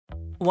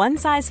One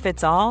size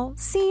fits all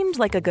seemed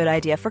like a good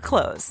idea for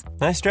clothes.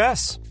 Nice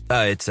dress.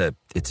 It's a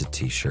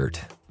t-shirt.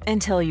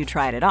 Until you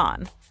tried it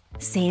on.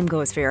 Same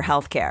goes for your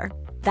healthcare.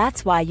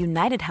 That's why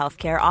United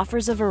Healthcare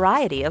offers a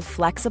variety of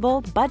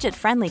flexible,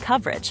 budget-friendly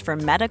coverage for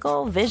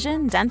medical,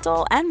 vision,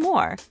 dental, and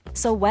more.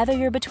 So whether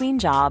you're between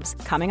jobs,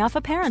 coming off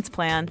a parent's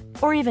plan,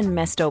 or even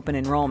missed open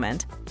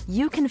enrollment,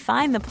 you can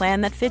find the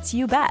plan that fits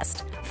you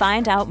best.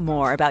 Find out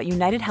more about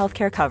United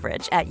Healthcare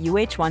coverage at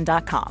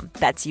uh1.com.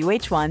 That's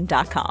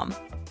uh1.com.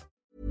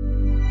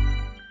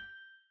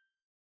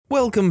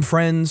 Welcome,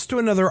 friends, to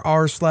another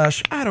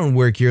rSlash I Don't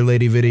Work Here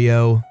Lady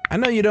video. I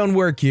know you don't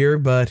work here,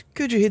 but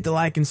could you hit the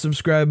like and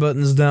subscribe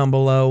buttons down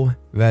below?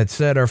 That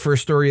said, our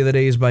first story of the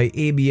day is by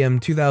ABM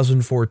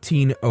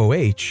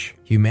 2014-OH.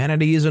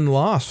 Humanity Isn't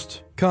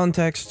Lost.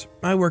 Context: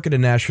 I work at a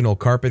national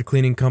carpet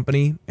cleaning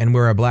company and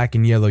wear a black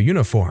and yellow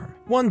uniform.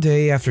 One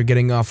day, after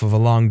getting off of a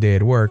long day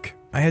at work,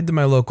 I head to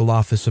my local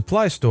office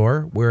supply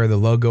store where the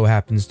logo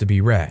happens to be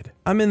red.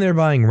 I'm in there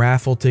buying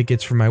raffle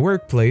tickets for my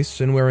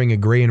workplace and wearing a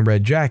gray and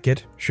red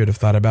jacket. Should have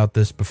thought about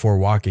this before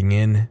walking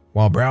in.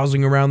 While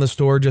browsing around the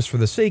store just for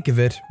the sake of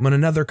it, when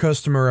another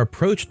customer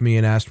approached me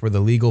and asked where the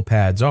legal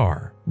pads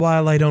are.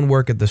 While I don't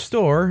work at the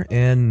store,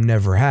 and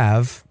never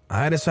have,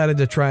 I decided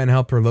to try and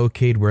help her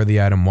locate where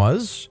the item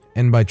was,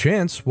 and by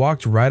chance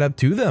walked right up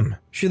to them.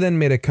 She then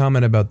made a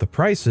comment about the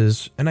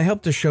prices, and I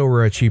helped to show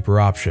her a cheaper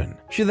option.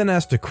 She then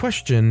asked a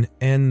question,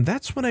 and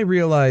that's when I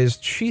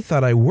realized she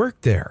thought I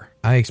worked there.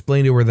 I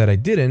explained to her that I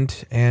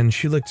didn't, and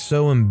she looked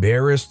so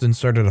embarrassed and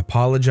started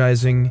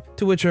apologizing,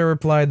 to which I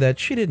replied that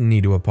she didn't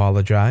need to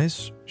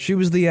apologize. She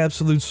was the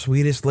absolute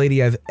sweetest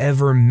lady I've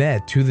ever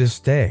met to this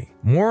day.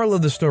 Moral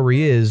of the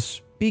story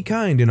is, be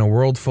kind in a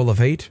world full of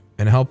hate,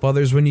 and help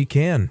others when you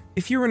can.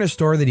 If you're in a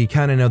store that you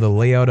kind of know the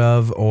layout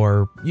of,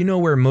 or you know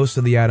where most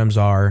of the items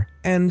are,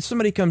 and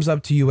somebody comes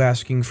up to you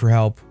asking for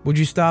help, would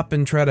you stop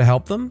and try to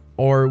help them?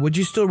 Or would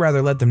you still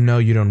rather let them know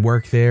you don't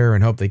work there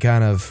and hope they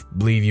kind of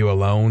leave you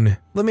alone?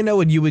 Let me know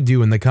what you would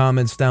do in the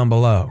comments down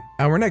below.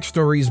 Our next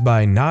story is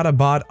by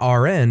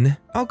NotABotRN.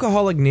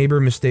 Alcoholic neighbor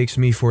mistakes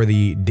me for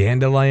the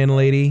dandelion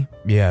lady.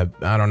 Yeah,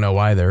 I don't know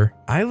either.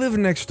 I live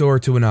next door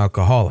to an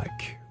alcoholic.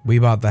 We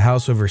bought the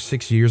house over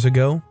 6 years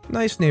ago.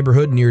 Nice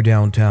neighborhood near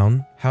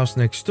downtown. House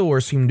next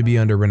door seemed to be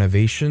under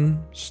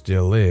renovation.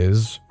 Still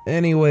is.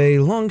 Anyway,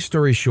 long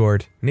story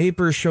short,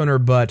 neighbor's shown her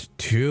butt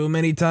too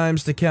many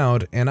times to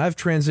count, and I've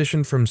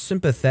transitioned from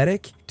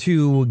sympathetic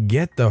to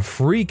get the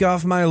freak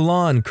off my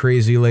lawn,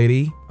 crazy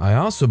lady. I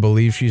also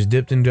believe she's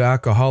dipped into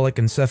alcoholic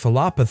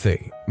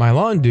encephalopathy. My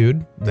lawn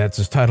dude, that's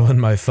his title in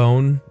my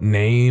phone,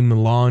 name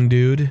lawn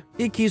dude.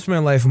 It keeps my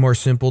life more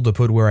simple to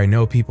put where I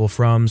know people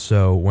from,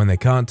 so when they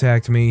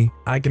contact me,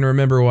 I can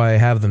remember why I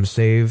have them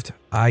saved,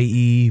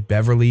 i.e.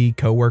 Beverly,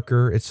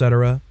 coworker,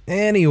 etc.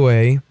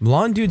 Anyway,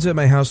 lawn dude's at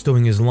my house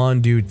doing his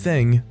lawn dude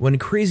thing when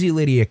crazy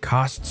lady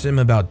accosts him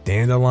about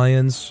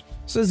dandelions.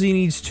 Says he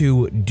needs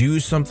to do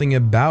something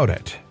about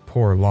it.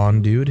 Poor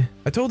lawn dude.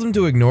 I told him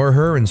to ignore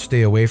her and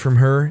stay away from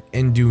her,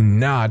 and do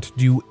not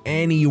do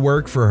any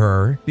work for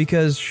her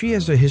because she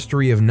has a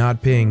history of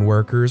not paying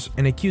workers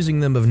and accusing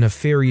them of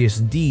nefarious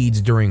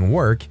deeds during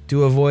work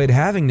to avoid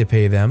having to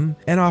pay them,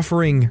 and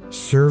offering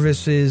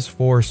services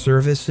for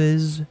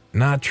services.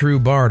 Not true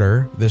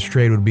barter. This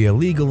trade would be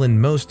illegal in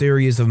most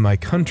areas of my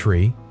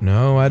country.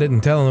 No, I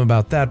didn't tell him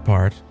about that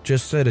part.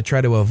 Just said to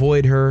try to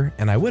avoid her,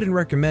 and I wouldn't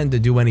recommend to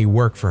do any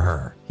work for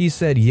her. He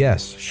said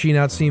yes, she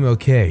not seem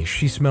okay,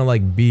 she smell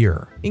like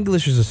beer.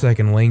 English is a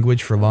second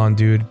language for lawn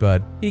dude,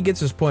 but he gets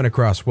his point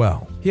across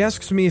well. He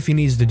asks me if he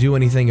needs to do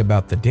anything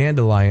about the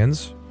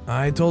dandelions.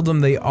 I told him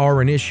they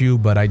are an issue,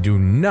 but I do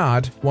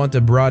not want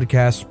to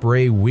broadcast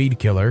spray weed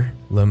killer.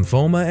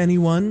 Lymphoma,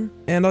 anyone?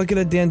 And I'll get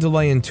a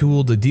dandelion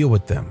tool to deal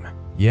with them.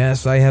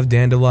 Yes, I have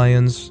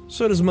dandelions,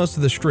 so does most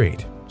of the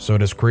street. So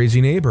does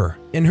crazy neighbor.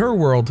 In her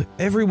world,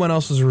 everyone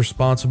else is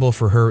responsible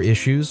for her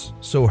issues,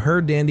 so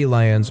her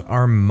dandelions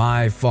are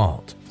my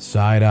fault.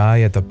 Side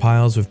eye at the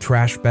piles of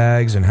trash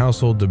bags and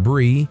household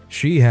debris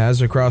she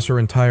has across her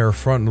entire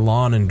front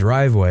lawn and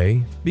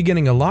driveway.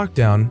 Beginning a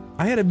lockdown,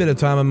 I had a bit of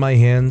time on my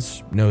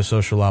hands, no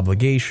social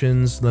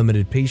obligations,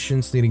 limited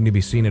patience needing to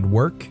be seen at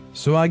work,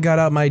 so I got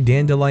out my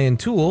dandelion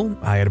tool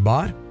I had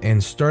bought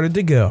and started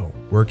to go,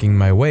 working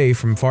my way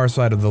from far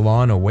side of the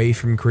lawn away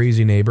from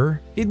crazy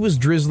neighbor. It was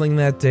drizzling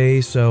that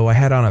day, so I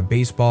had on a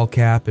baseball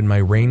cap and my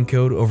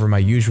raincoat over my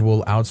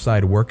usual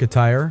outside work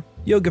attire,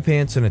 yoga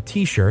pants and a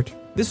t-shirt.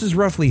 This is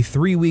roughly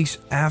 3 weeks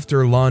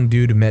after lawn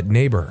dude met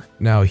neighbor.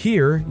 Now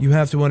here, you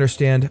have to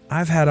understand,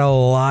 I've had a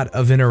lot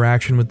of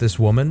interaction with this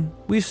woman.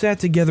 We've sat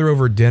together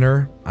over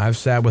dinner, I've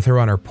sat with her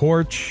on her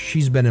porch,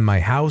 she's been in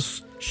my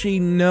house, she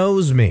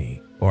knows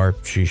me. Or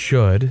she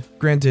should.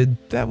 Granted,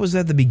 that was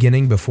at the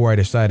beginning before I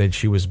decided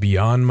she was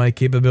beyond my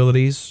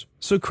capabilities.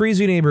 So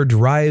crazy neighbor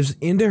drives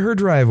into her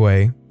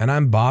driveway, and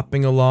I'm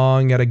bopping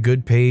along at a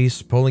good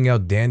pace, pulling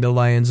out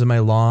dandelions in my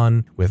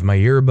lawn with my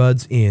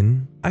earbuds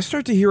in. I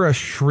start to hear a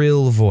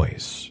shrill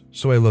voice,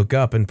 so I look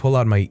up and pull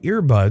out my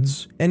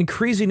earbuds, and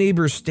crazy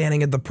neighbor's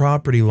standing at the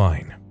property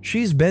line.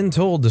 She's been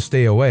told to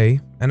stay away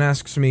and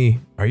asks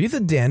me, "Are you the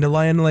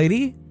dandelion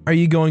lady? Are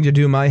you going to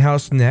do my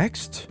house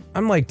next?"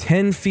 I'm like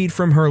 10 feet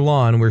from her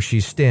lawn where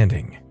she's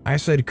standing. I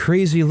said,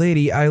 "Crazy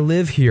lady, I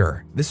live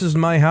here. This is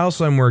my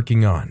house I'm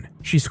working on."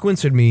 She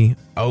squints at me,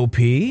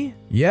 "OP?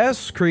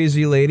 Yes,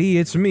 crazy lady,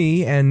 it's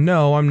me, and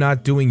no, I'm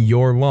not doing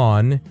your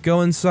lawn.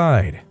 Go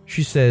inside."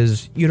 She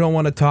says, "You don't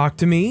want to talk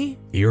to me?"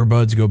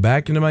 Earbuds go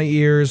back into my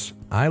ears.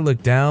 I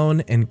look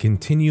down and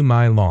continue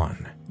my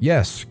lawn.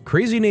 Yes,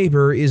 Crazy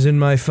Neighbor is in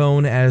my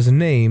phone as a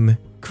name,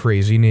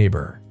 Crazy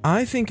Neighbor.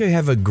 I think I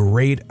have a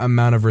great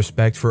amount of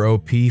respect for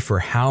OP for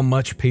how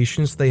much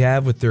patience they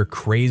have with their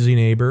crazy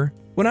neighbor.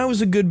 When I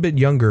was a good bit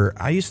younger,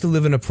 I used to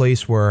live in a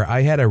place where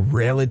I had a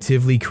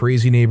relatively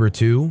crazy neighbor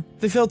too.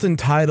 They felt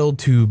entitled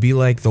to be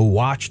like the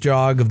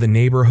watchdog of the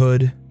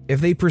neighborhood. If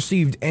they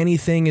perceived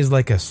anything as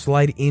like a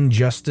slight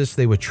injustice,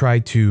 they would try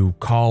to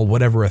call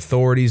whatever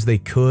authorities they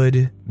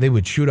could. They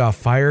would shoot off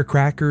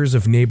firecrackers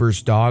if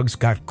neighbors' dogs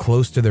got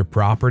close to their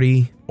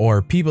property,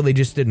 or people they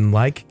just didn't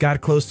like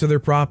got close to their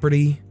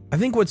property. I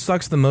think what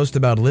sucks the most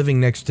about living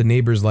next to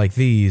neighbors like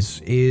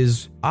these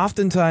is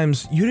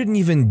oftentimes you didn't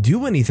even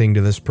do anything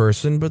to this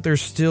person, but they're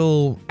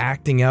still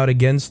acting out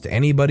against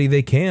anybody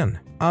they can.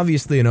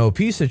 Obviously, an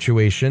OP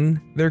situation,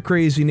 their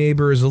crazy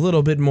neighbor is a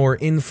little bit more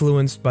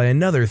influenced by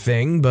another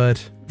thing,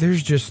 but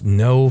there's just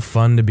no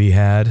fun to be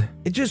had.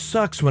 It just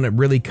sucks when it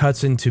really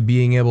cuts into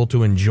being able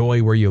to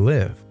enjoy where you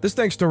live. This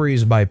next story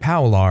is by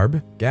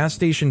Powlarb, Gas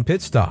Station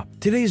Pit Stop.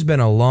 Today's been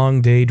a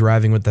long day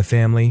driving with the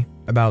family.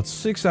 About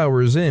 6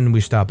 hours in, we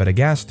stop at a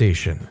gas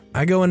station.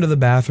 I go into the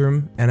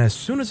bathroom, and as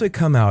soon as I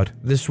come out,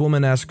 this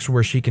woman asks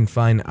where she can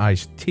find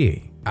iced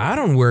tea. "I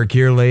don't work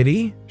here,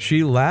 lady."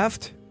 She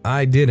laughed.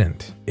 I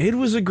didn't. It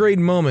was a great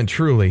moment,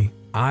 truly.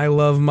 I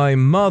love my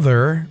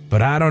mother,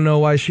 but I don't know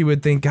why she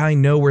would think I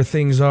know where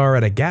things are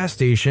at a gas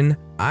station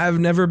I've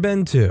never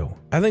been to.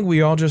 I think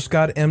we all just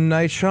got M.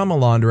 Night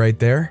Shyamalan right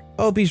there.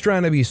 Hope he's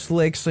trying to be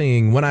slick,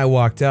 saying when I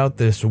walked out,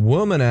 this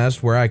woman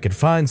asked where I could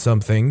find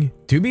something.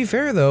 To be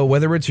fair though,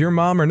 whether it's your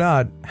mom or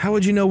not, how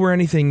would you know where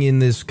anything in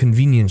this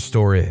convenience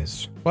store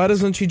is? Why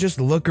doesn't she just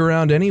look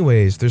around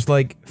anyways? There's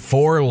like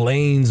 4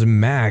 lanes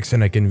max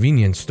in a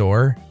convenience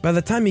store. By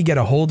the time you get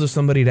a hold of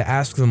somebody to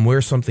ask them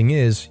where something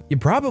is, you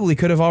probably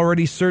could have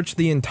already searched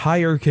the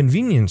entire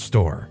convenience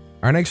store.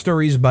 Our next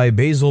story is by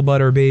Basil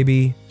Butter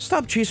Baby.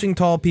 Stop chasing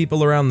tall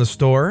people around the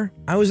store.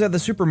 I was at the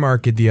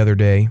supermarket the other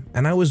day,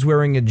 and I was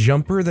wearing a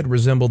jumper that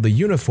resembled the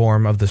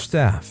uniform of the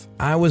staff.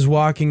 I was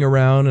walking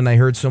around and I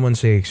heard someone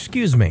say,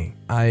 "Excuse me."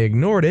 I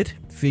ignored it,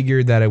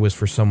 figured that it was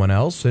for someone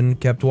else, and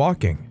kept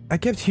walking. I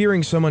kept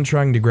hearing someone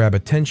trying to grab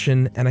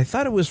attention, and I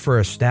thought it was for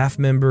a staff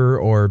member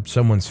or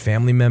someone's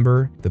family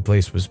member. The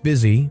place was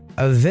busy.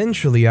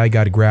 Eventually, I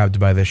got grabbed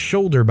by the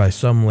shoulder by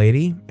some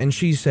lady, and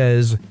she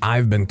says,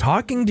 "I've been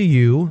talking to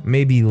you,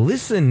 maybe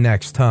listen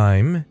next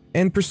time,"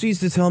 and proceeds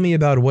to tell me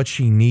about what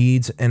she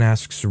needs and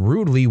asks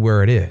rudely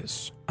where it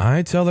is.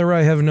 I tell her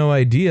I have no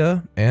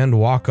idea and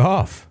walk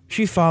off.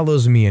 She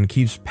follows me and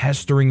keeps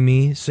pestering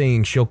me,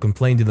 saying she'll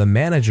complain to the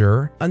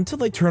manager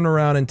until I turn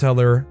around and tell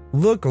her,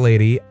 "Look,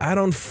 lady, I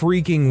don't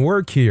freaking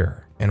work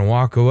here," and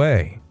walk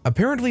away.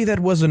 Apparently that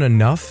wasn't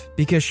enough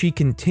because she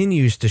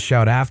continues to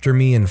shout after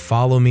me and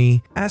follow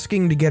me,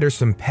 asking to get her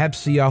some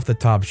Pepsi off the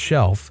top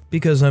shelf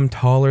because I'm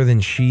taller than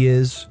she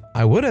is.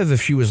 I would have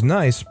if she was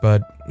nice,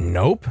 but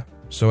nope.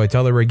 So I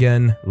tell her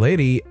again,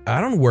 "Lady,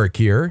 I don't work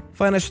here.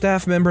 Find a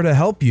staff member to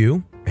help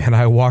you," and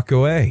I walk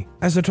away.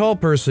 As a tall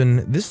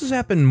person, this has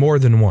happened more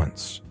than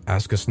once.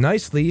 Ask us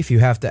nicely if you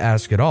have to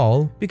ask at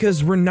all,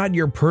 because we're not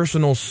your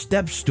personal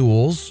step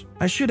stools.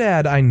 I should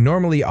add, I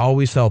normally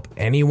always help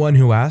anyone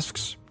who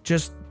asks,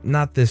 just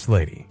not this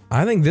lady.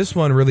 I think this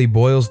one really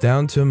boils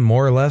down to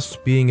more or less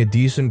being a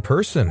decent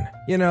person.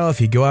 You know, if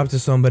you go up to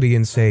somebody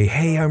and say,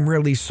 "Hey, I'm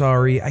really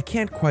sorry, I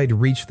can't quite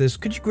reach this,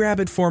 could you grab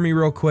it for me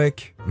real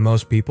quick?"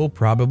 Most people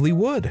probably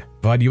would.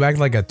 But you act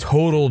like a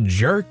total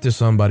jerk to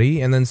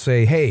somebody and then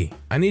say, "Hey,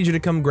 I need you to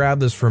come grab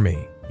this for me."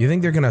 You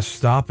think they're gonna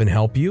stop and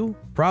help you?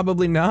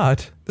 Probably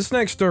not. This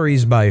next story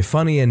is by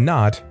Funny and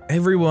Not.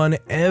 Everyone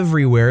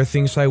everywhere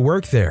thinks I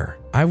work there.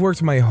 I've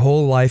worked my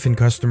whole life in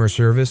customer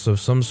service of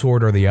some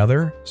sort or the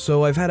other,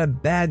 so I've had a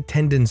bad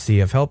tendency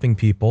of helping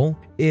people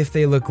if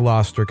they look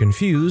lost or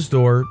confused,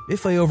 or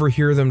if I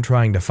overhear them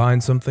trying to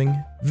find something.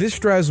 This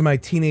drives my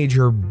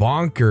teenager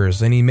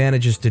bonkers, and he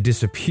manages to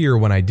disappear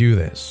when I do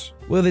this.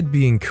 With it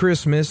being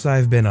Christmas,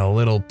 I've been a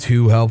little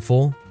too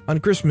helpful. On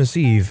Christmas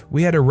Eve,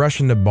 we had to rush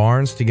into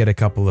Barnes to get a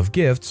couple of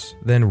gifts,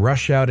 then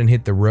rush out and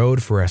hit the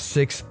road for a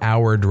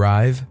 6-hour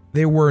drive.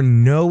 There were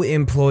no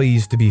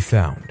employees to be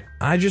found.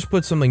 I just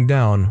put something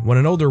down when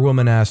an older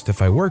woman asked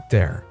if I worked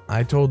there.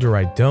 I told her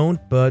I don't,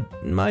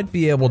 but might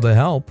be able to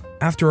help.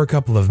 After a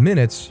couple of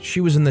minutes,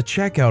 she was in the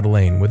checkout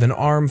lane with an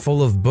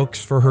armful of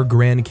books for her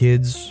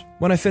grandkids.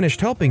 When I finished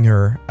helping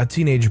her, a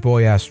teenage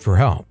boy asked for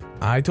help.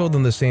 I told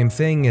him the same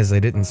thing as I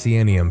didn't see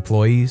any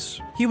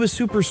employees. He was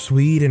super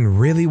sweet and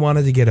really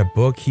wanted to get a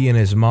book he and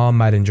his mom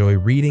might enjoy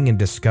reading and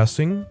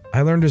discussing.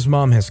 I learned his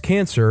mom has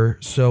cancer,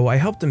 so I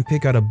helped him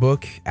pick out a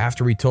book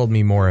after he told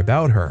me more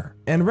about her.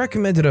 and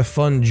recommended a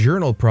fun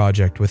journal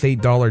project with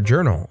 $8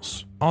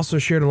 journals. Also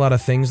shared a lot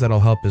of things that'll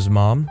help his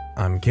mom.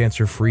 I'm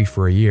cancer-free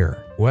for a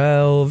year.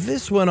 Well,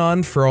 this went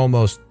on for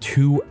almost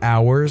 2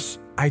 hours.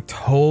 I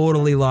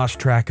totally lost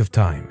track of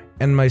time.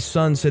 And my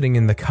son sitting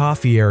in the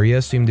coffee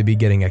area seemed to be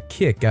getting a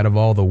kick out of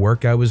all the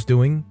work I was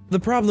doing. The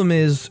problem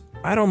is,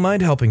 I don't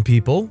mind helping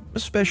people,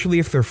 especially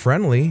if they're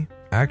friendly.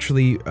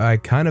 Actually, I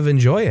kind of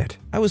enjoy it.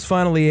 I was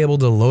finally able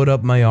to load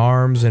up my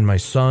arms and my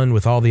son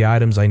with all the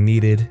items I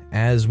needed.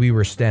 As we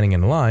were standing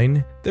in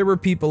line, there were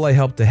people I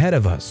helped ahead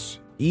of us.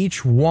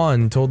 Each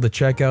one told the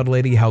checkout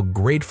lady how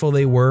grateful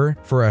they were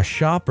for a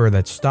shopper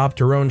that stopped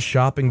her own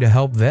shopping to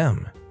help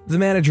them. The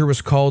manager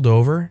was called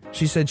over.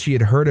 She said she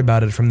had heard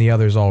about it from the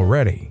others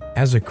already.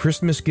 As a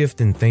Christmas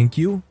gift and thank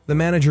you, the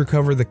manager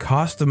covered the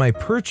cost of my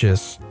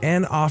purchase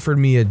and offered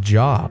me a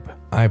job.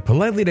 I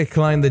politely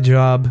declined the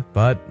job,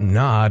 but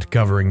not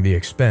covering the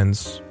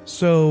expense.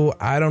 So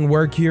I don't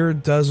work here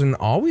doesn't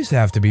always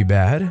have to be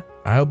bad.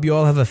 I hope you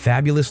all have a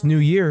fabulous new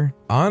year.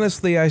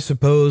 Honestly, I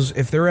suppose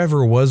if there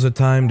ever was a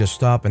time to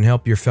stop and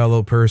help your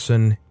fellow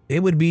person,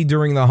 it would be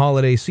during the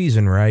holiday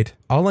season, right?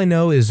 All I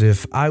know is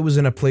if I was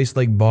in a place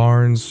like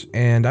Barnes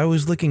and I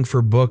was looking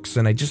for books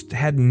and I just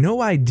had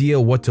no idea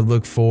what to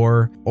look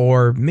for,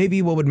 or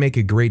maybe what would make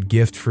a great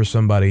gift for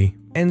somebody,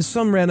 and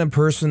some random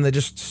person that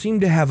just seemed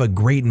to have a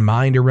great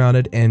mind around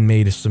it and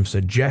made some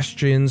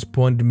suggestions,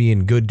 pointed me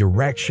in good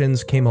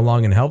directions, came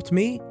along and helped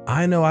me,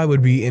 I know I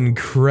would be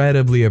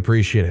incredibly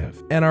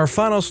appreciative. And our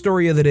final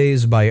story of the day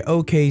is by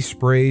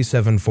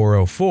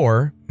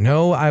OKSpray7404.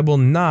 No, I will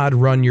not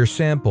run your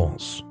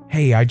samples.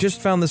 Hey, I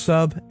just found the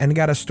sub and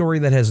got a story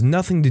that has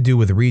nothing to do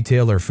with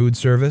retail or food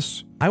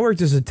service. I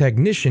worked as a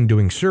technician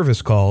doing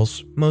service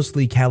calls,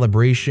 mostly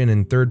calibration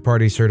and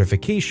third-party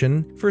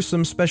certification for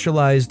some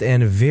specialized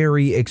and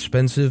very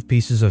expensive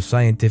pieces of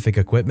scientific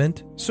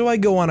equipment. So I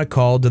go on a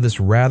call to this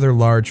rather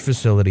large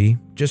facility,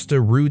 just to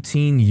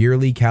routine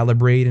yearly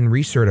calibrate and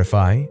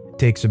recertify.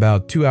 Takes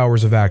about 2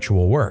 hours of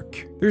actual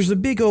work. There's a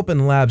big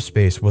open lab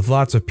space with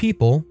lots of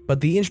people, but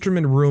the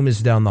instrument room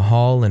is down the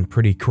hall and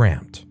pretty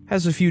cramped.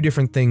 Has a few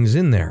different things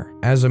in there.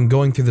 As I'm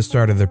going through the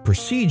start of the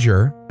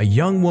procedure, a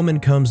young woman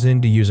comes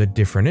in to use a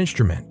different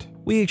instrument.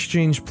 We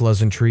exchange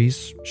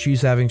pleasantries.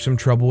 She's having some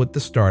trouble with the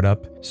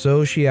startup,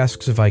 so she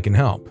asks if I can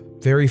help.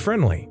 Very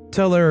friendly.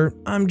 Tell her,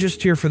 I'm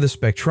just here for the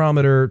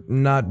spectrometer,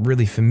 not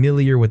really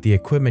familiar with the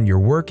equipment you're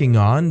working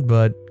on,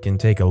 but can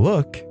take a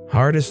look.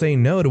 Hard to say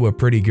no to a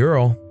pretty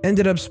girl.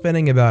 Ended up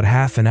spending about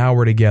half an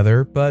hour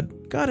together,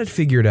 but got it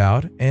figured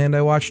out, and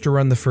I watched her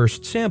run the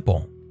first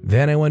sample.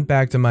 Then I went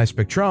back to my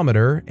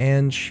spectrometer,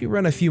 and she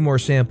ran a few more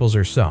samples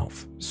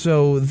herself.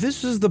 So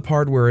this is the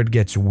part where it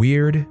gets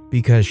weird,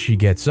 because she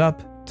gets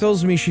up,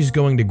 tells me she's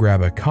going to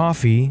grab a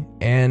coffee,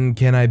 and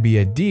can I be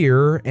a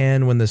dear,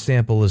 and when the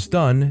sample is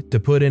done, to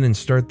put in and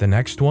start the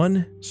next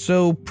one?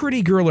 So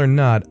pretty girl or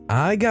not,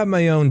 I got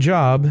my own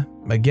job.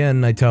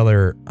 Again, I tell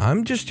her,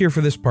 I'm just here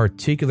for this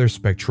particular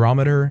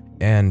spectrometer,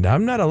 and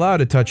I'm not allowed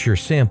to touch your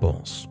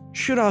samples.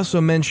 Should also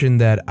mention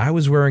that I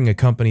was wearing a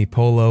company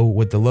polo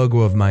with the logo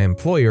of my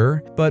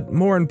employer, but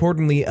more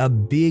importantly, a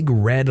big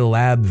red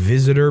lab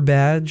visitor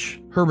badge.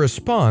 Her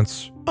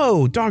response,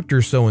 oh,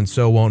 Dr.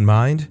 So-and-so won't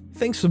mind.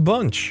 Thanks a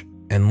bunch,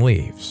 and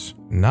leaves.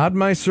 Not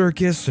my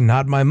circus,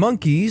 not my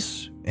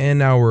monkeys.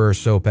 An hour or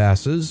so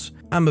passes.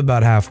 I'm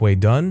about halfway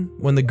done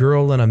when the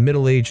girl and a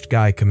middle-aged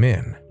guy come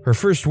in. Her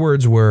first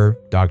words were,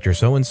 Dr.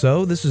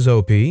 So-and-so, this is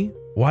OP.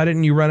 Why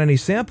didn't you run any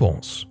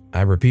samples?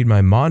 I repeat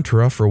my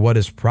mantra for what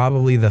is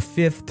probably the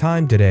 5th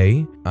time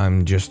today.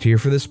 I'm just here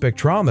for the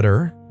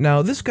spectrometer.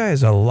 Now, this guy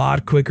is a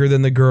lot quicker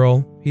than the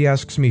girl. He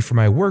asks me for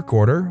my work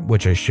order,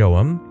 which I show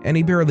him, and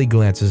he barely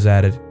glances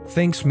at it,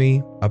 thanks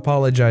me,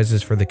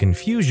 apologizes for the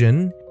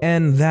confusion,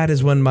 and that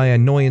is when my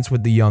annoyance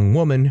with the young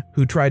woman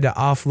who tried to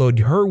offload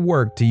her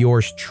work to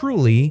yours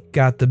truly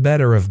got the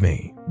better of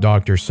me.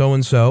 Dr.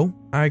 So-and-so,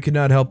 I could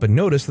not help but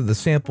notice that the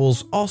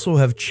samples also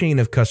have chain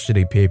of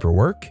custody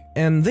paperwork,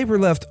 and they were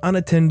left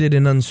unattended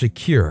and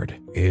unsecured.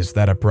 Is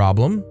that a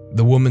problem?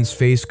 The woman's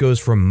face goes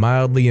from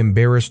mildly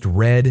embarrassed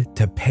red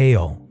to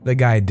pale. The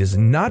guy does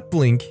not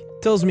blink,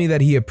 tells me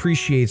that he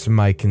appreciates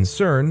my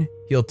concern,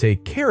 he'll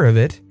take care of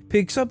it,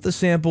 picks up the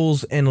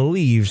samples and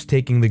leaves,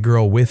 taking the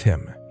girl with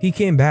him. He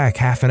came back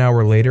half an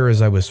hour later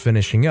as I was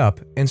finishing up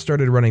and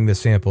started running the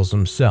samples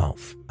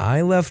himself.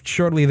 I left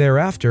shortly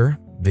thereafter.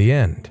 The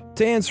end.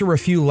 To answer a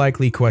few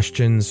likely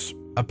questions,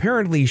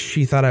 apparently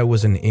she thought I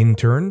was an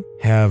intern.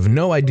 Have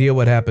no idea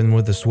what happened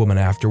with this woman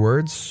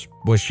afterwards.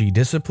 Was she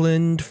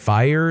disciplined?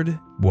 Fired?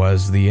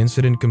 Was the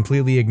incident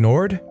completely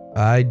ignored?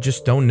 I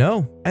just don't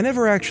know. I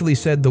never actually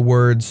said the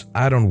words,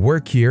 I don't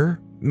work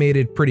here. Made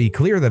it pretty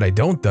clear that I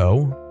don't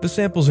though. The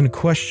samples in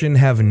question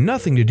have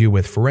nothing to do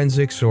with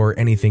forensics or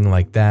anything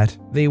like that.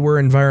 They were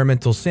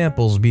environmental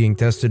samples being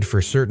tested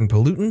for certain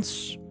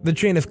pollutants. The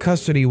chain of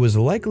custody was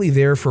likely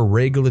there for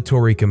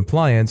regulatory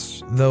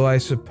compliance, though I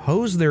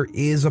suppose there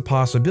is a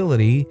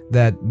possibility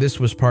that this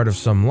was part of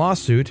some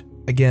lawsuit.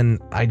 Again,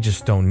 I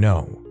just don't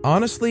know.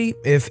 Honestly,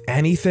 if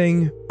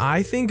anything,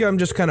 I think I'm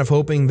just kind of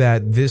hoping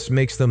that this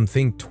makes them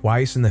think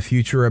twice in the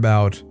future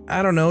about,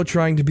 I don't know,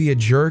 trying to be a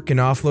jerk and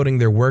offloading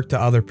their work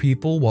to other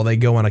people while they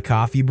go on a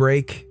coffee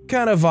break.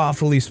 Kind of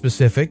awfully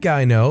specific,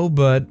 I know,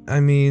 but I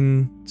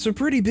mean, it's a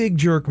pretty big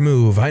jerk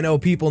move. I know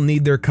people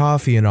need their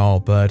coffee and all,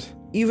 but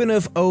even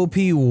if OP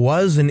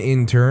was an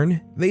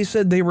intern, they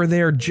said they were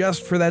there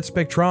just for that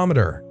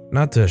spectrometer,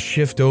 not to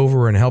shift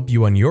over and help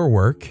you on your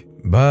work.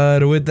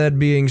 But with that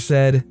being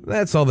said,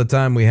 that's all the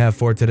time we have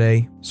for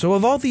today. So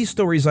of all these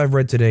stories I've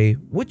read today,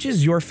 which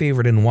is your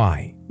favorite and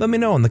why? Let me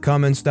know in the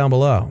comments down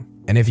below.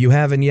 And if you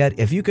haven't yet,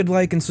 if you could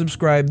like and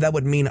subscribe, that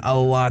would mean a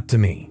lot to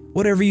me.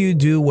 Whatever you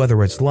do,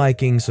 whether it's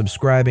liking,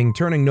 subscribing,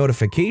 turning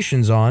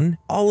notifications on,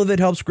 all of it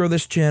helps grow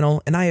this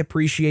channel, and I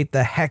appreciate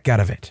the heck out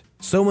of it.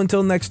 So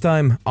until next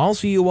time, I'll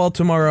see you all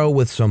tomorrow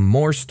with some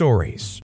more stories.